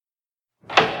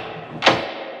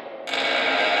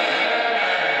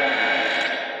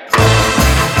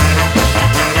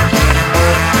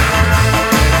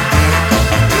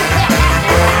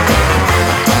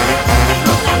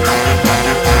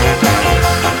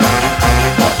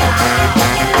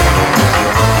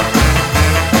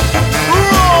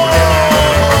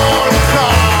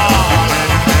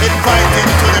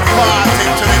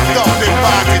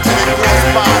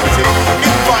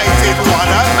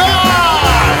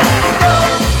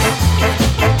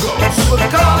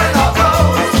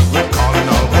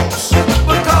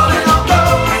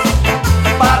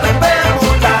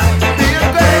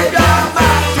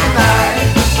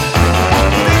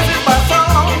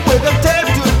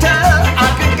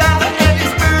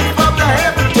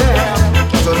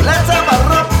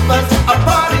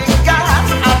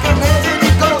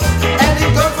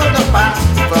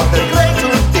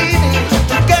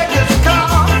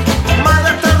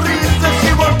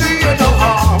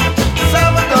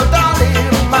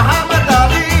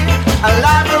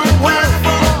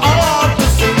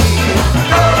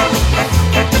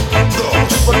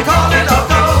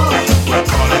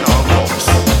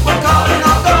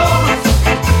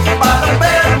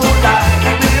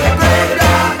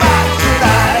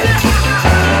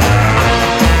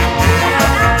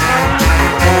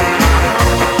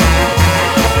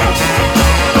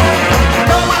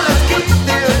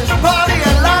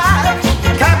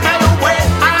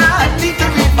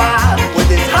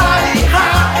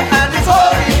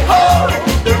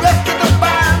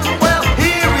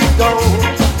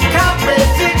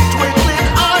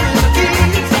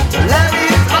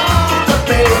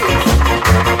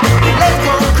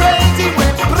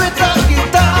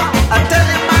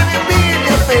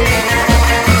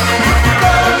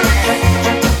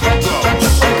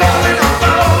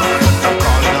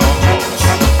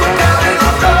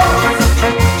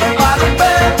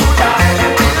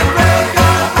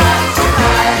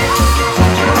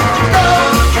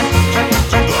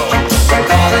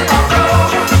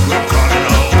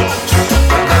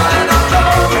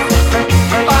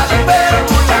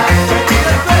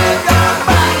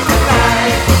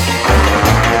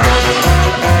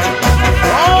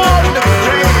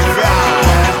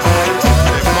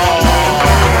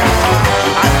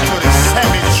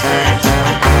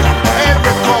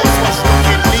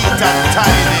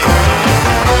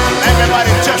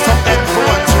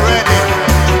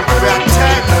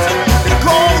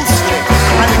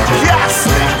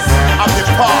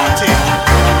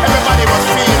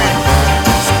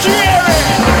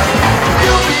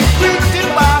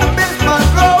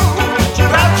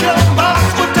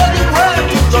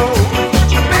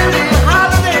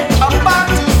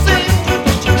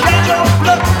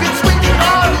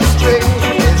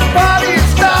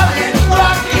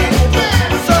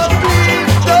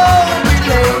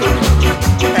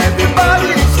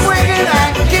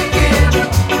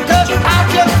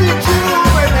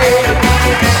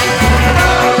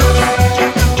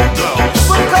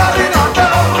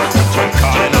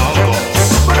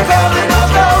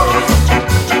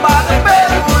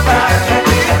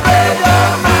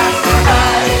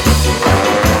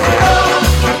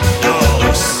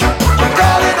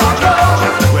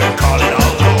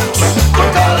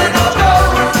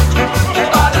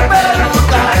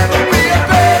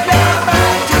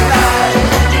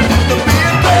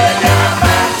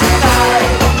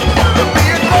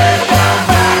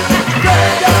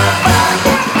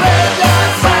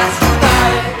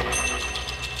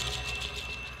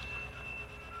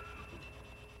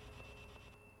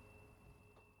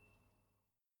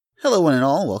Hello, one and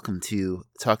all. Welcome to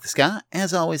Talk the Ska.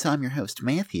 As always, I'm your host,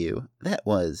 Matthew. That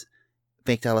was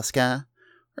Baked Alaska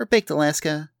or Baked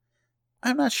Alaska.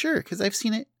 I'm not sure because I've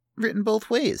seen it written both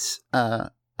ways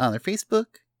on their Facebook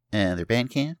and their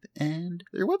Bandcamp and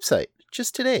their website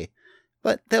just today.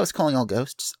 But that was Calling All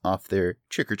Ghosts off their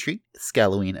Trick or Treat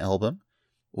Skalloween album,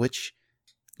 which,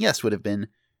 yes, would have been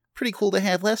pretty cool to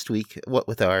have last week, what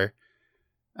with our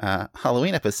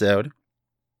Halloween episode.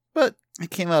 But it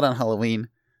came out on Halloween.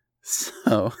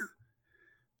 So,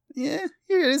 yeah,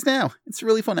 here it is now. It's a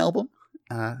really fun album.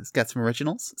 It's got some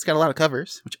originals. It's got a lot of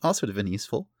covers, which also would have been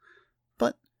useful.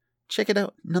 But check it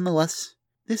out nonetheless.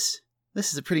 This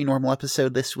is a pretty normal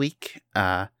episode this week.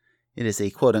 It is a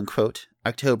quote-unquote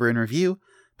October in review,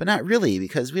 but not really,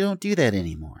 because we don't do that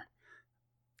anymore.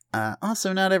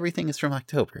 Also, not everything is from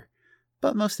October,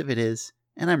 but most of it is,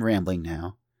 and I'm rambling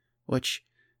now, which,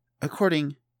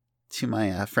 according to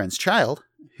my friend's child,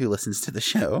 who listens to the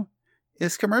show,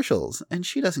 is commercials, and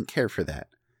she doesn't care for that.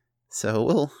 So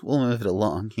we'll move it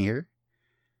along here.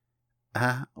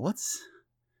 What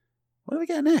do we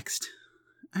got next?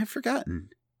 I've forgotten.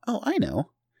 Oh, I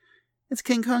know. It's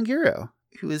King Kong Gyro,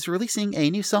 who is releasing a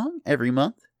new song every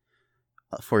month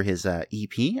for his EP.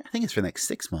 I think it's for the next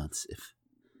 6 months, if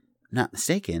not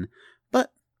mistaken.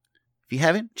 But if you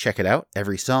haven't, check it out.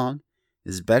 Every song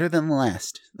is better than the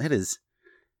last. That is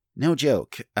no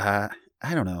joke. I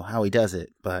don't know how he does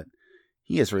it, but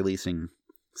he is releasing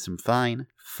some fine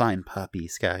poppy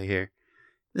ska here.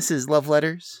 This is Love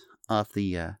Letters off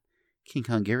the King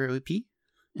Kong Gyro EP.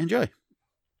 Enjoy.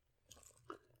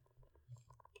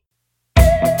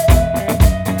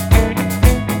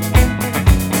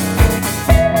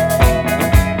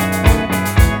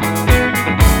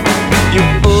 You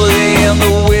bully and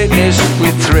the witness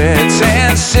with threats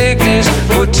and sickness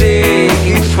for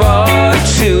taking far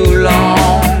too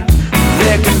long.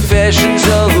 Their confessions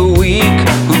of the weak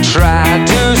who try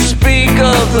to speak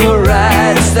of the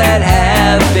rights that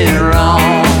have been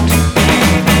wronged.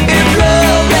 If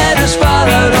love letters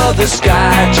followed of the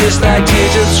sky, just like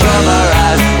teardrops from our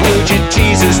eyes, would you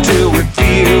tease us till we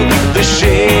feel the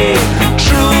shade?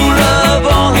 True love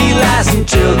only lasts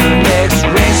until the next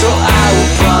rain, so I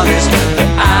will promise that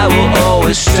I will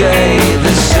always stay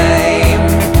the same.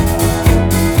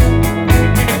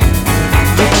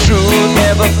 The truth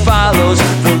never follows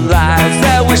the lies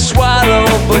that we swallow,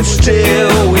 but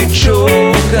still we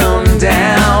choke them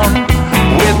down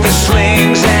with the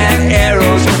slings and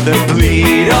arrows that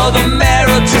bleed all the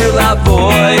marrow till our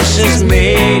voices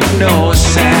make no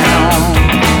sound.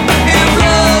 If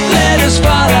love letters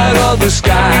fall out of the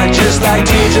sky, just like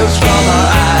teardrops from our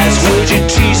eyes, would you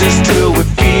tease us till we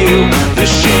feel the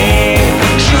shame?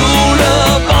 True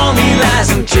love only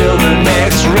lasts until the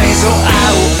next rain, so I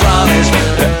will promise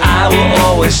that I will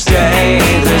always stay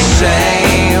the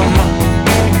same.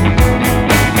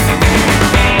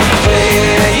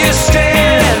 Where you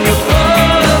stand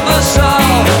above us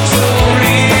all, so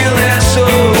real and so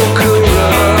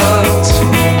corrupt.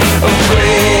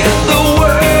 Afraid the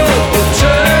world will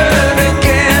turn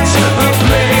against the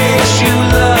place you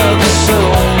love so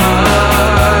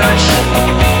much.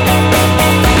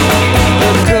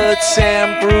 The cuts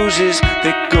and bruises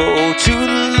that go to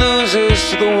the losers,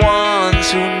 to the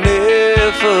ones who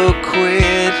never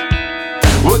quit.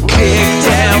 We're kicked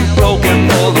and broken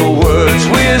for the words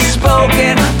we've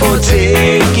spoken, for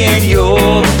taking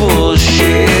your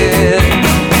bullshit.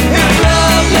 If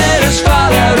love letters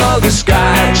fall out of the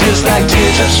sky, just like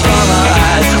teardrops from our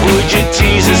eyes, would you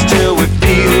tease us till we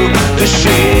feel the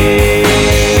shame?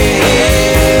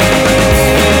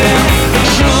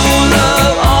 True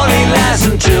love only lasts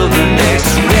until the next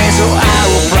rain, so I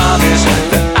will promise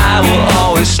that I will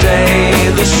always stay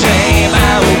the same.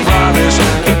 I will promise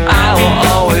that I will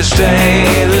always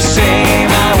stay the same.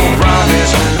 I will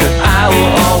promise that I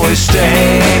will always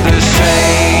stay the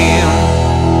same.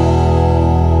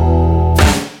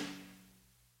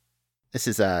 This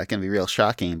is going to be real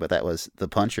shocking, but that was The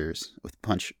Punchers with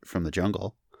Punch from the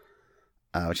Jungle,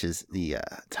 which is the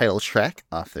title track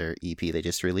off their EP they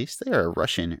just released. They are a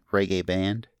Russian reggae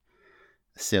band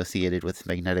associated with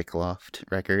Magnetic Loft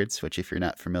Records, which if you're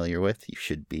not familiar with, you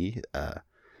should be.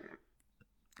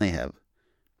 They have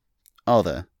all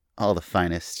the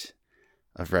finest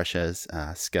of Russia's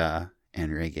ska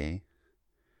and reggae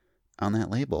on that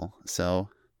label. So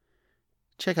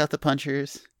check out The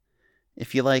Punchers.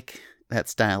 If you like that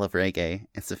style of reggae,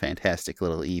 it's a fantastic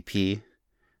little EP. A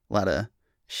lot of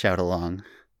shout-along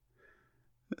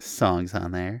songs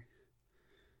on there.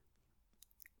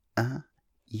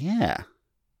 Yeah.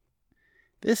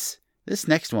 This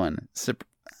next one,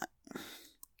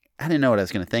 I didn't know what I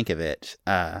was going to think of it.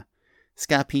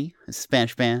 Ska P is a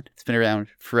Spanish band. It's been around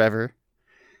forever.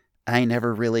 I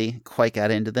never really quite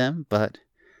got into them, but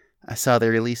I saw they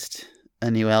released a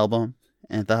new album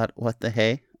and thought, what the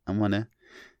hey, I'm going to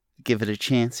give it a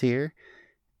chance here.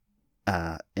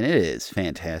 And it is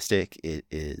fantastic. It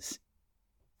is,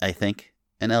 I think,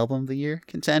 an album of the year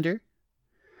contender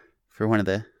for one of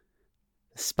the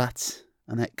spots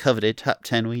on that coveted top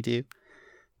 10 we do.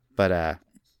 But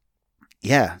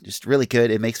yeah, just really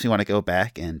good. It makes me want to go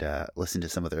back and listen to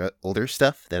some of their older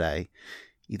stuff that I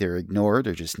either ignored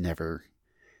or just never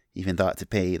even thought to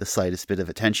pay the slightest bit of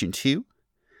attention to.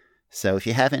 So if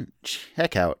you haven't,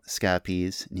 check out Ska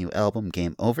P's new album,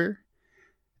 Game Over.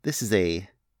 This is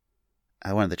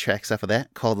one of the tracks off of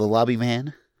that called The Lobby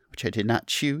Man, which I did not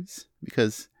choose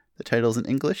because the title's in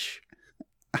English.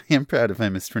 I am proud of my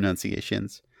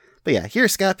mispronunciations. But yeah,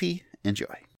 here's Ska P. Enjoy.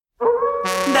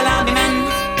 The Lobby Man,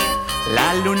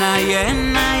 la luna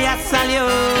llena ya salió.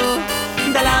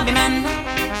 The Lobby Man,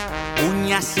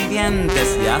 uñas y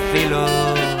dientes ya afiló.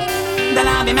 The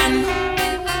Lobby Man,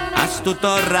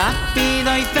 astuto,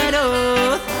 rápido y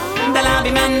feroz. The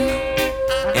Lobby Man,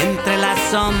 entre las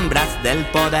sombras del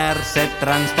poder se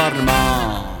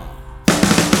transformó.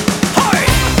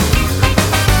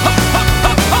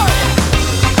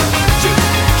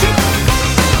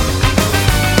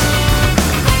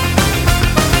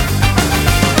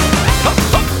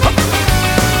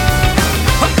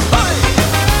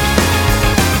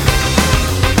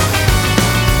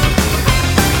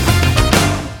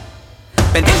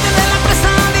 Pendiente de la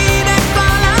presa directo a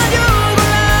la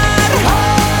yugular.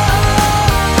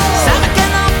 Sabe que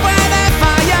no puede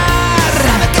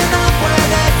fallar.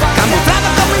 Camuflado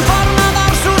como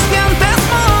informador, sus dientes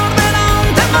morderán,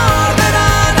 te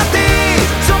morderán a ti.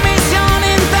 Su misión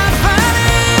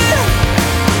interferir.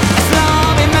 Es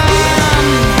Lobby Man.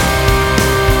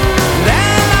 De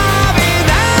Lobby,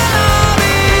 de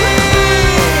Lobby.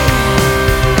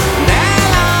 De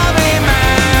Lobby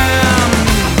Man.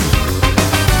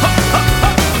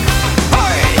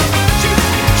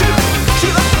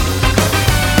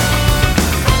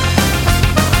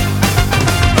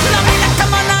 Domina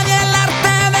como nadie el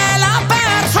arte de la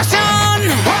persuasión.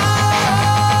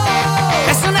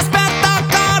 Es un experto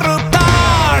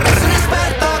corruptor.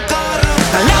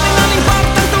 Al Lobby no le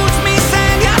importan tus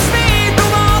miserias ni tu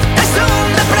voz. Es un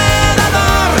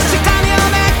depredador, sicario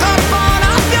de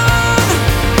corporación.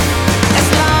 Es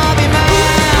Lobby Man.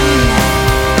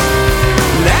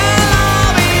 De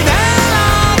Lobby, de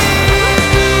Lobby.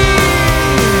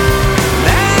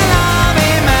 De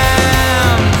Lobby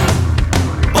Man.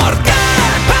 ¿Por qué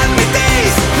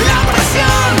permitís la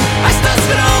presión a estos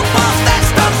grupos de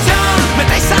extorsión?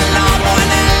 Metéis al lobo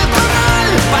en el corral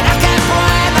para que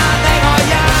pueda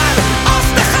degollar. Os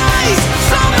dejáis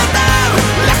someter,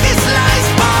 legisláis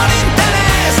por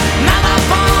interés, nada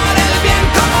por el bien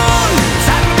común,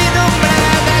 servidumbre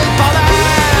del poder.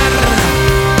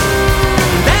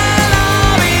 De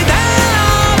Lobby, de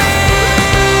Lobby.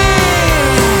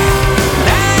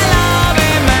 De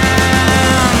Lobby Man.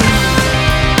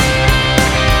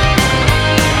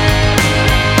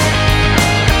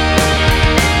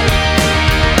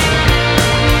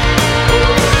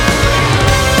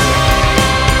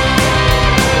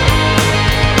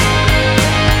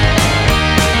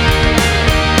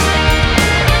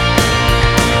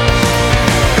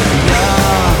 Yo,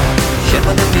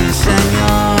 siervo de mi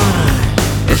Señor,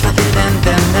 es fácil de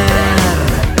entender.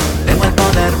 Tengo el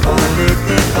poder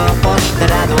político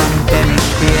postrado ante mis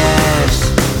pies.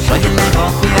 Soy el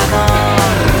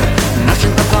negociador, no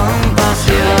siento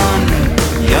compasión.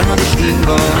 Yo no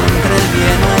distingo entre el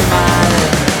bien o el mal.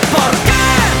 ¿Por qué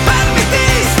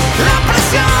permitís la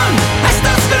presión a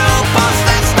estos grupos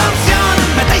de extorsión?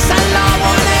 Metéis al lobo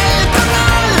en el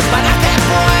corral para que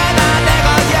pueda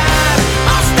degollar.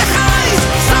 Os dejáis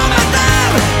someter,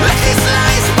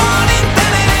 legisláis por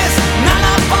interés,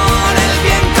 nada por el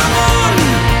bien común.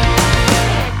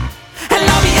 El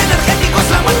lobby energético es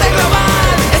la muerte global.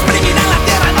 Exprimirán la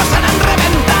tierra, nos harán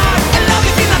reventar. El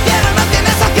lobby financiero no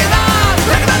tiene saciedad.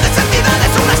 La grandes entidades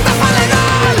es una estafa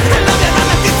legal. El lobby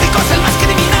armamentístico es el más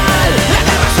criminal. La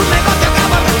guerra es un negocio que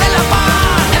aborrece la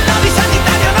paz. El lobby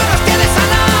sanitario no nos quiere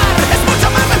sanar. Es mucho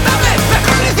más rentable la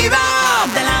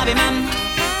cronicidad. De Lobby Man,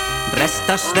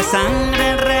 restos de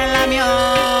sangre relamió.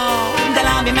 De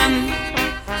Lobby Man,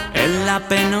 en la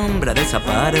penumbra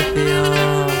desapareció.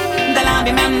 De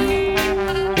Lobby Man,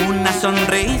 una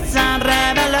sonrisa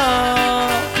reveló.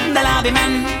 De Lobby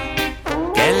Man,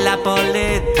 que la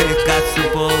política es su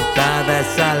puta de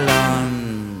salón.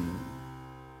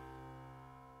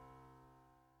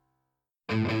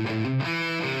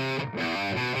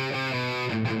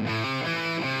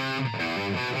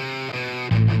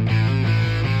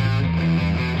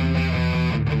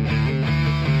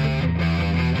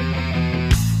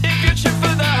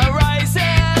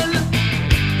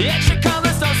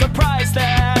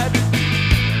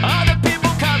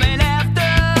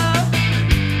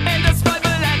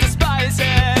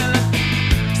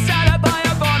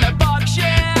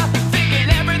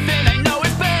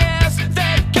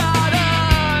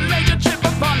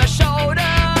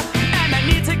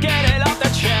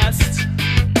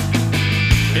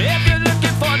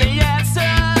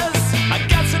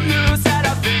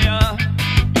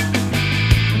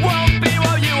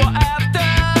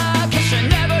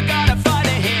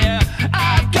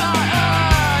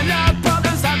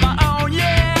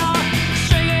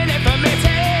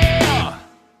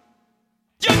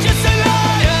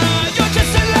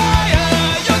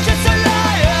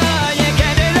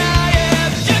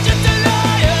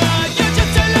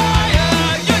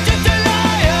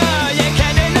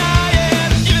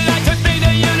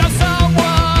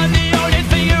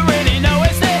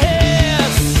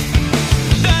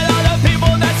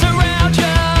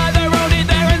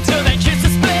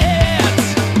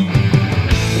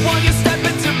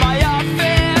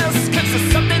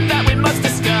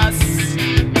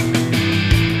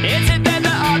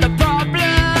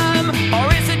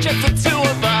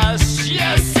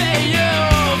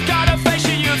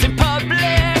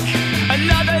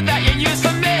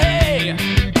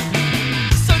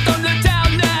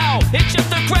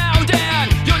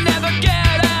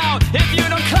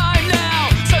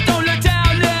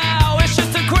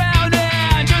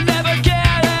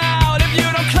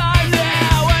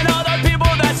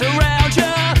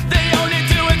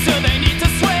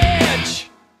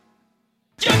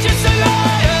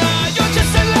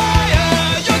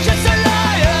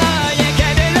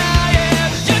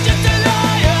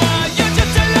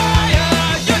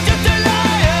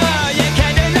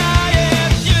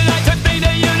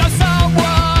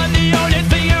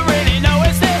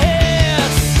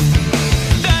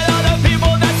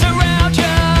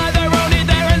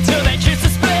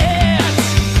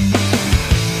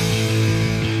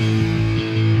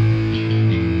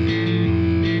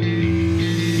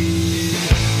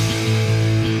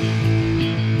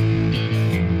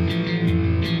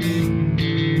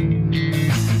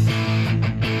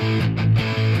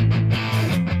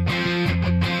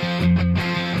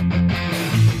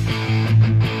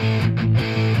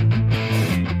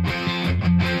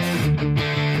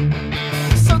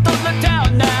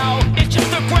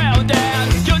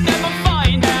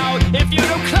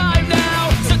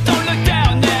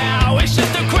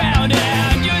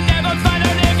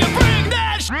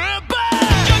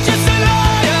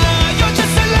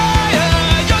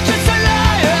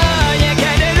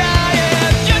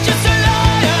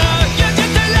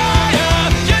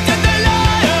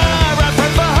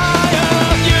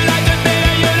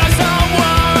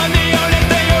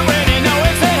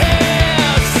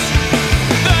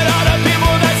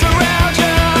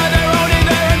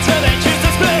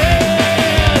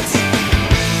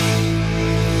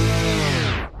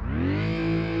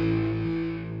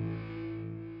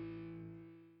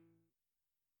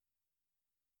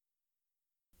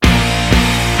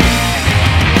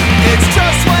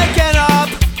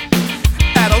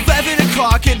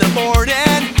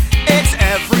 morning. It's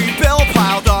every bill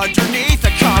piled underneath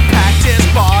the compact disc,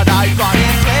 but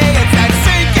ironically, it's that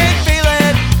sinking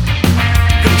feeling,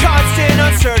 the constant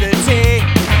uncertainty,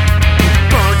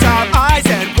 burnt out eyes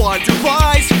and blundered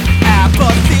lies,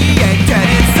 apathy and dead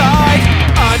inside.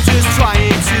 I'm just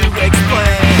trying to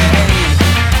explain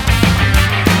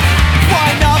why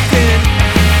nothing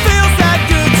feels that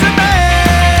good to me.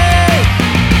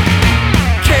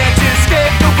 Can't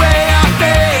escape the way I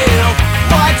feel.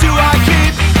 Why do I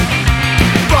keep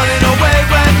running away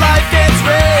when life gets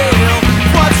real?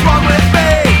 What's wrong with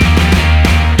me?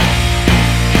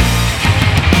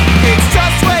 It's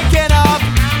just waking up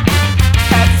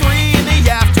at 3 in the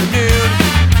afternoon.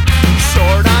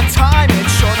 Short on time and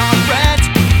short on rent,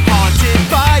 haunted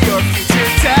by your future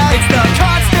death. It's the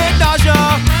constant nausea,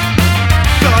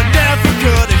 the never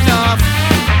good enough.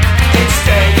 It's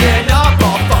staying up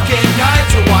all fucking night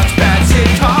to watch bad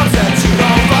sitcoms that you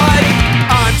don't like.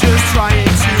 I'm just trying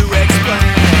to explain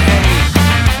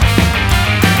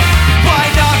why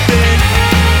nothing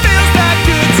feels that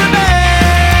good to me.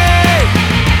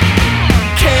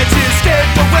 Can't escape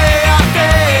the way I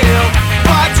feel.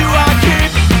 Why do I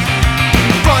keep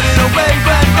running away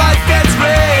when life gets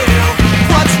real?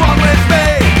 What's wrong with me?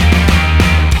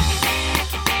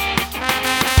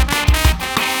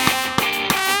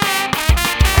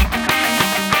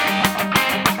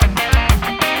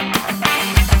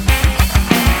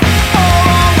 I'll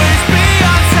always be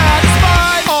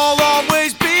unsatisfied. I'll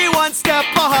always be one step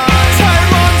behind.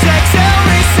 Tight lungs, exhale,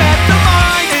 reset the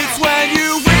mind. It's when you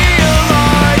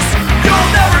realize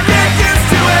you'll never get used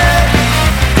to it.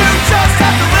 You just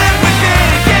have to live with it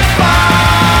and get by.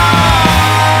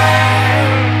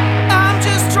 I'm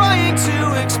just trying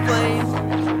to explain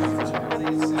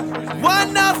why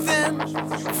nothing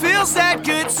feels that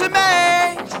good to me.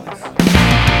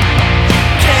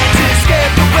 Can't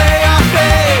escape the way I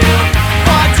feel.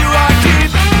 Why do I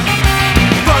keep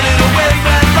running away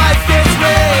when life gets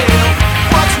real?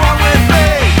 What's wrong with me?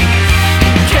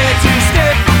 Can't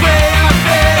escape the way I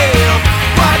feel.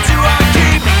 Why do I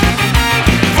keep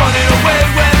running away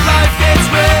when life gets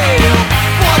real?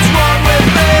 What's wrong with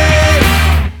me?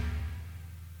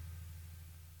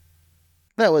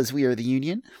 That was We Are the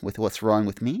Union with What's Wrong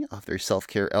With Me off their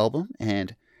Self-Care album,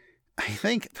 and I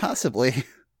think possibly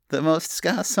the most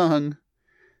ska song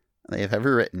they have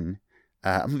ever written.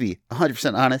 I'm going to be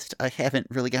 100% honest, I haven't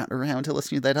really gotten around to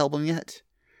listening to that album yet.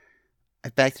 I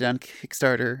backed it on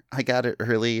Kickstarter, I got it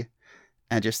early,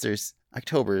 and just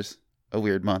October's a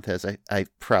weird month, as I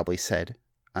probably said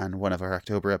on one of our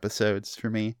October episodes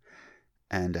for me,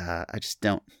 and I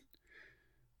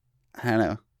don't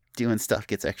know, doing stuff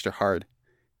gets extra hard.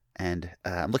 And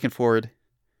I'm looking forward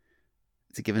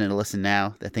to giving it a listen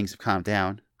now that things have calmed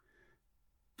down.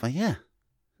 But yeah,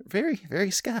 very,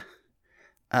 very ska.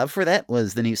 Before that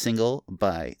was the new single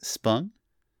by Spung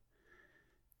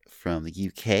from the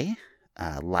UK.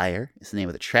 Liar is the name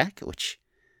of the track, which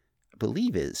I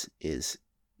believe is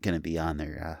going to be on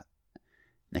their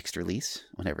next release,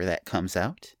 whenever that comes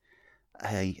out.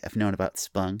 I have known about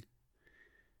Spung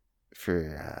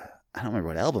for, I don't remember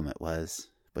what album it was,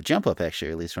 but Jump Up actually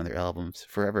released one of their albums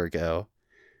forever ago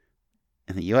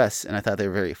in the US, and I thought they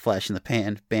were a very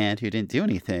flash-in-the-pan band who didn't do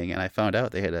anything, and I found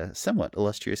out they had a somewhat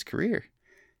illustrious career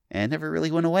and never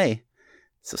really went away.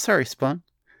 So sorry, Spung.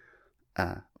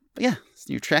 But yeah, it's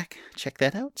a new track. Check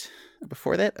that out.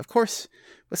 Before that, of course,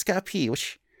 was Ska P,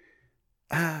 which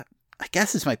I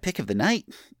guess is my pick of the night.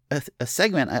 A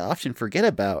segment I often forget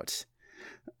about.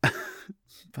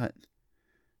 But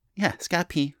yeah, Ska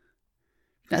P.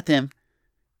 Not them.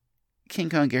 King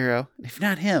Kongaro. If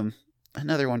not him,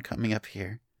 another one coming up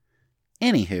here.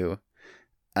 Anywho,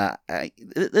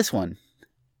 this one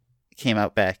came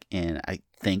out back in, I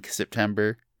think,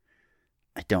 September.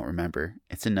 I don't remember.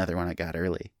 It's another one I got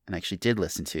early and actually did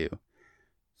listen to,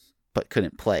 but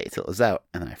couldn't play till it was out,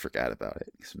 and then I forgot about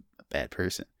it because I'm a bad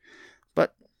person.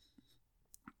 But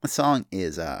the song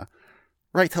is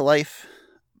Right to Life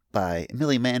by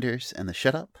Millie Manders and the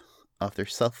Shut Up off their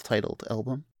self-titled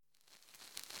album.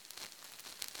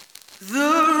 The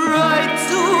right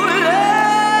to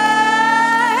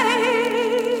life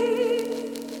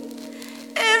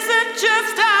isn't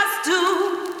just us two.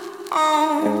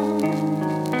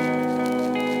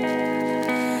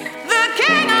 The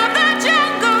king of the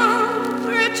jungle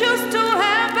reaches to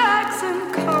handbags and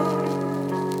coats.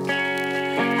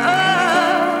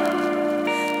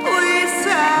 We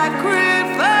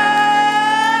sacrifice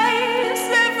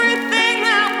everything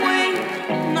that we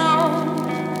know.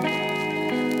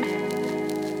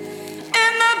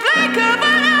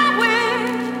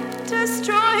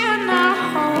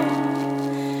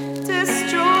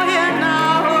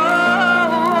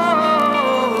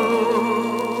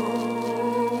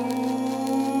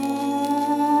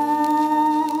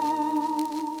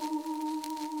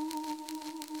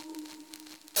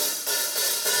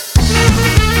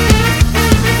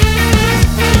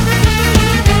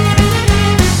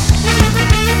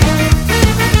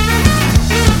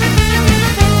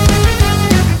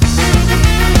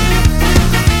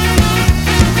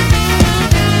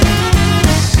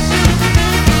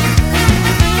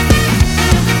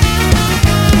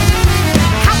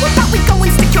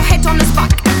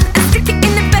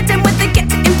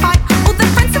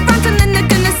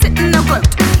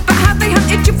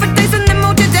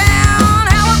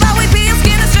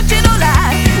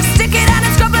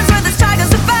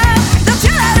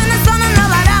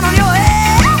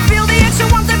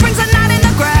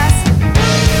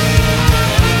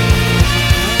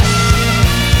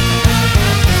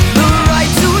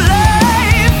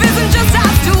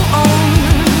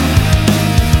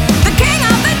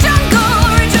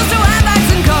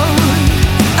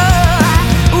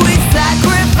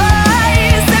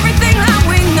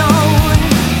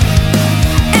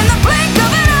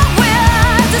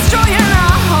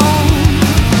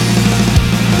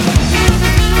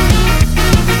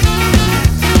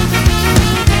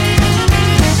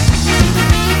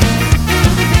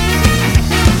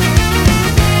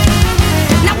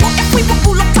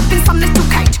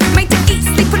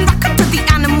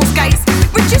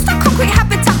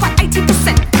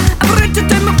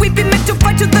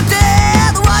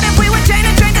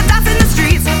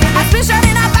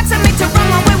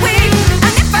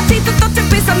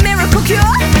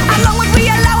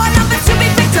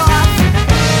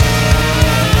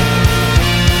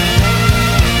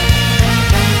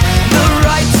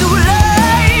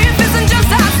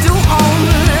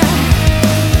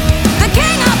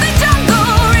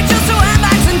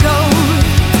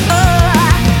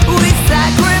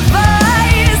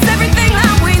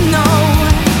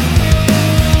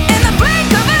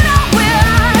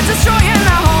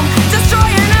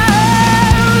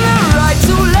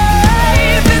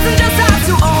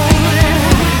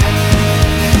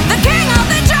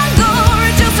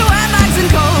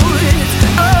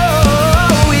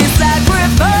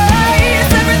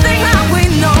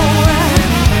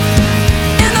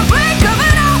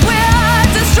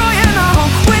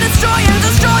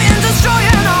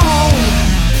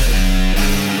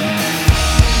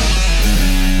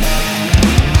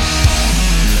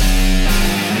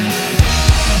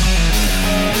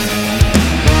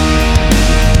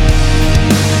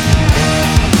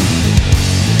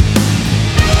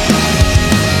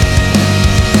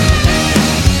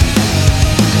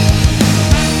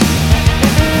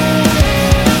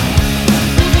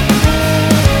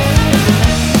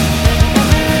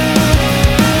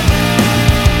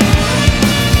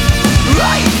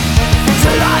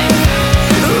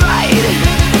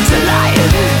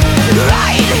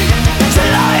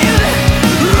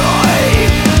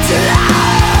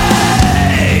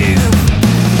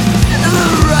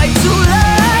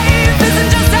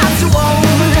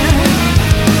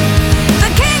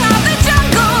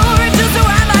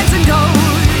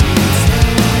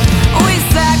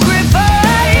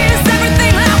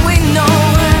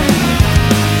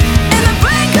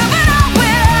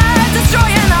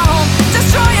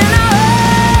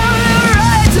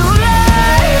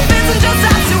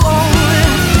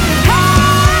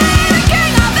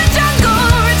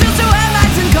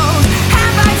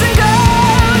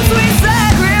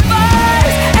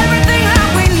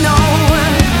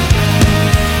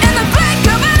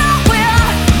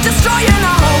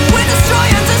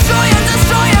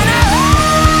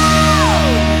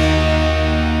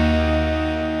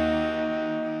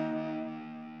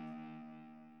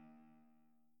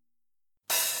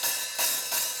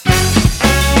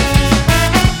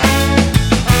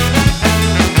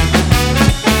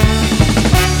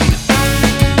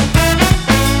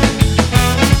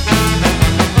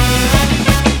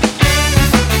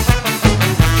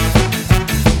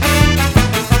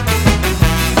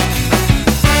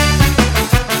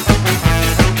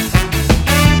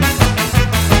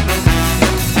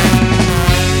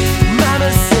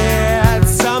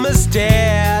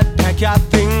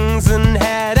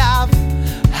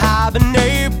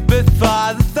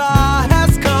 for the thought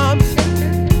has come.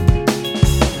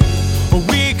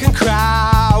 We can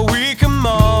cry, we can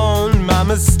moan,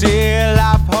 mama's still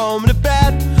up home to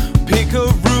bed. Pick a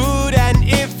route and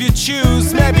if you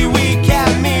choose, maybe we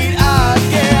can meet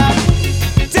again.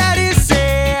 Daddy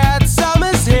said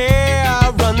summer's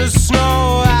here, run the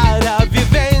snow out of your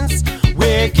veins.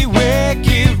 Wakey,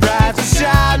 wakey, rise and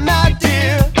shine, my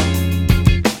dear.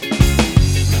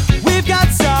 We've got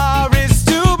stories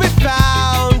to be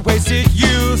found. Wasted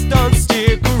youth, don't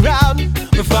stick around.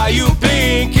 Before you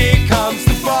blink, it comes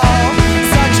to fall.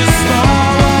 Such a small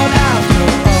world after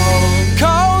all.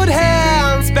 Cold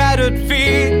hands, battered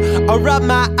feet. I rub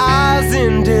my eyes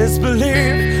in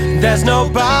disbelief. There's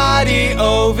nobody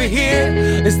over here.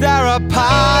 Is there a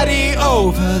party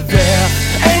over there?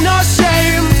 Ain't no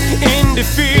shame in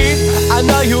defeat. I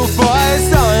know you boys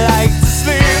don't like to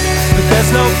sleep, but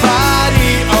there's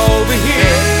nobody over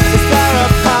here. Is there a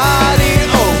party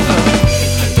over?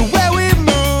 The way we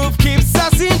move keeps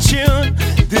us in tune.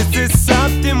 This is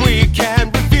something we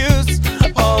can't refuse.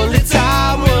 Only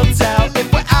time will tell if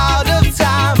we're out of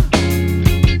time.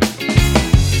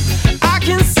 I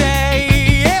can say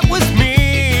it was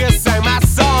me. I sang my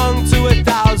song to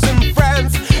 1,000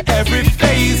 friends. Every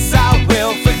face I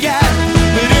will forget,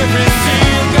 but every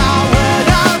single word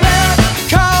I read.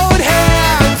 Cold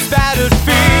hands, battered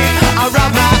feet. I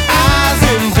rub my eyes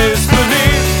in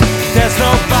disbelief. There's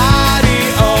nobody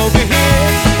over here.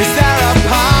 Is there a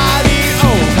party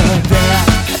over there?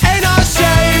 Ain't no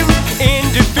shame in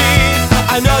defeat.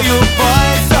 I know you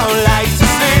boys don't like to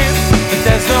sleep, but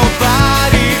there's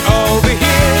nobody over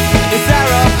here. Is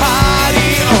there a party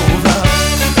over?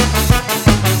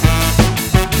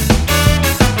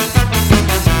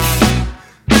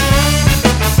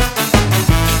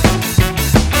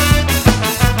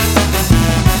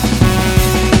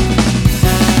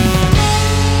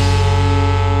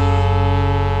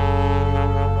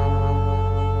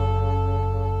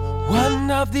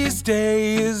 One of these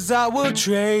days I will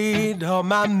trade all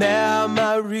my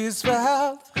memories for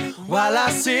health, while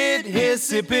I sit here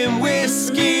sipping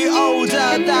whiskey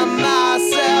older than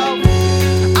myself.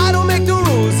 I don't make the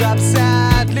rules up,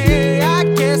 sadly. I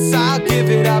guess I'll give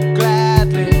it up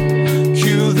gladly.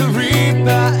 Cue the Reaper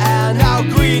and I'll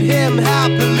greet him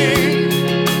happily.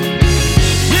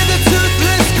 With a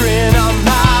toothless grin on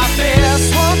my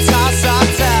face, won't toss or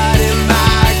turn in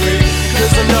my grave,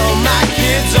 'cause I know my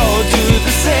kids all do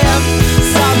the same.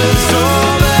 Summer's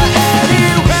over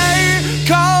anyway.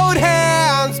 Cold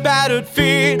hands, battered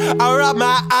feet. I rub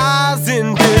my eyes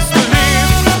in disbelief,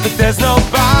 but there's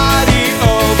nobody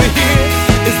over here.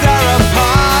 Is there a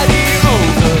party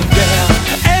over there?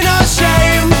 Ain't no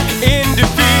shame in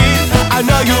defeat. I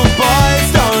know you boys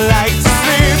don't like to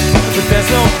sleep, but there's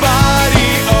nobody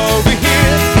over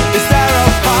here. Is there a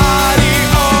party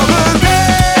over there?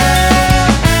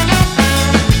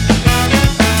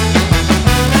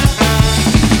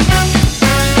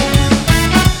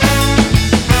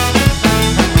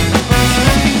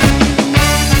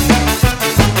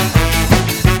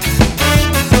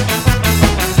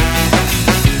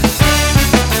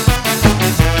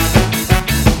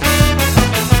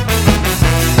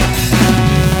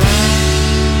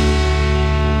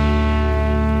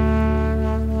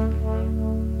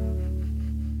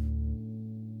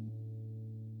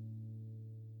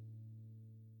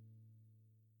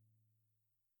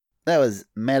 That was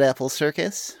Mad Apple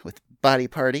Circus with Body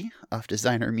Party off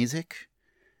Designer Music,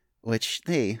 which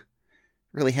they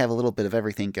really have a little bit of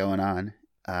everything going on.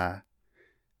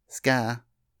 Ska,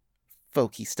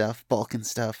 folky stuff, Balkan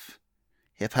stuff,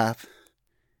 hip-hop.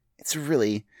 It's a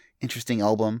really interesting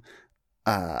album.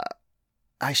 I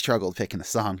struggled picking a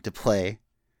song to play,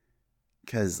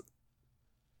 because,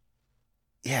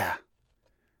 yeah,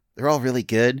 they're all really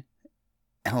good,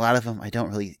 and a lot of them I don't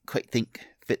really quite think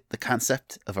fit the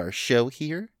concept of our show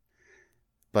here,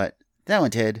 but that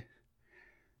one did.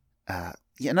 Yeah,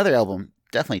 another album,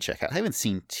 definitely check out. I haven't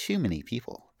seen too many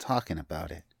people talking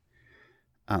about it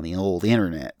on the old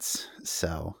internets,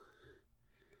 so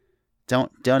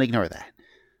don't ignore that.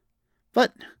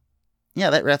 But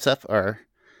yeah, that wraps up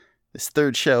this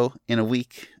third show in a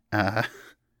week.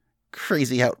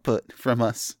 Crazy output from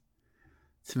us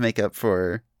to make up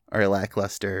for our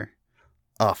lackluster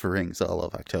offerings all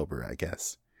of October, I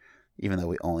guess. Even though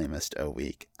we only missed a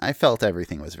week. I felt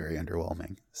everything was very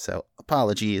underwhelming. So,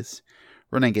 apologies.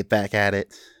 We're going to get back at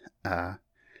it as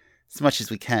much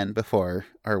as we can before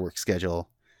our work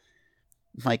schedule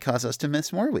might cause us to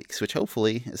miss more weeks, which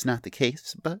hopefully is not the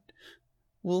case, but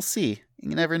we'll see.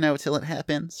 You never know till it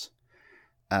happens.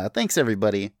 Thanks,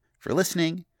 everybody, for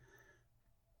listening.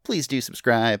 please do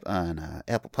subscribe on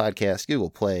Apple Podcasts, Google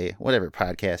Play, whatever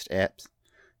podcast apps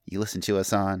you listen to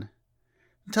us on.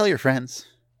 Tell your friends.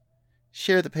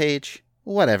 Share the page.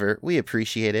 Whatever. We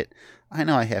appreciate it. I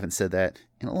know I haven't said that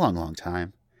in a long, long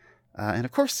time. And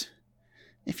of course,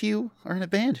 if you are in a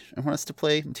band and want us to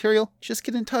play material, just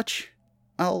get in touch.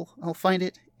 I'll find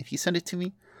it if you send it to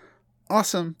me.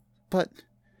 Awesome. But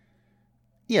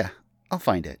yeah, I'll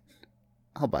find it.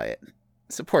 I'll buy it.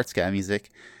 Support ska music.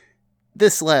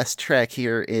 This last track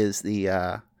here is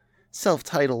the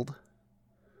self-titled.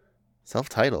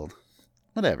 Self-titled?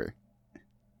 Whatever.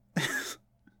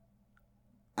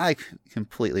 I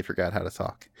completely forgot how to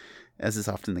talk, as is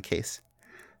often the case.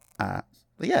 But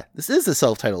yeah, this is the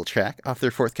self-titled track off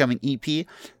their forthcoming EP.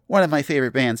 One of my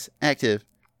favorite bands active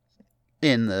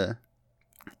in the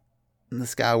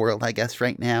ska world, I guess,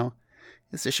 right now.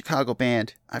 It's a Chicago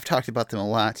band. I've talked about them a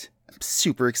lot. I'm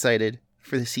super excited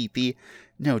for this EP.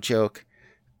 No joke.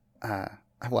 I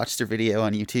watched their video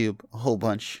on YouTube a whole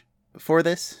bunch before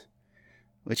this,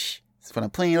 which is what I'm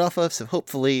playing it off of, so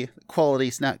hopefully the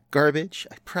quality's not garbage.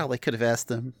 I probably could have asked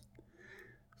them,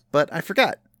 but I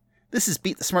forgot. This is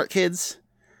Beat the Smart Kids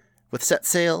with Set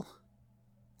Sail.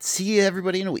 See you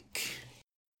everybody in a week.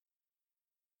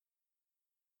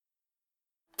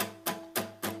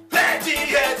 Plenty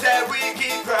heads that we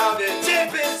keep crowding,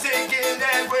 tipping, sinking,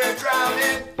 and we're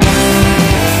drowning.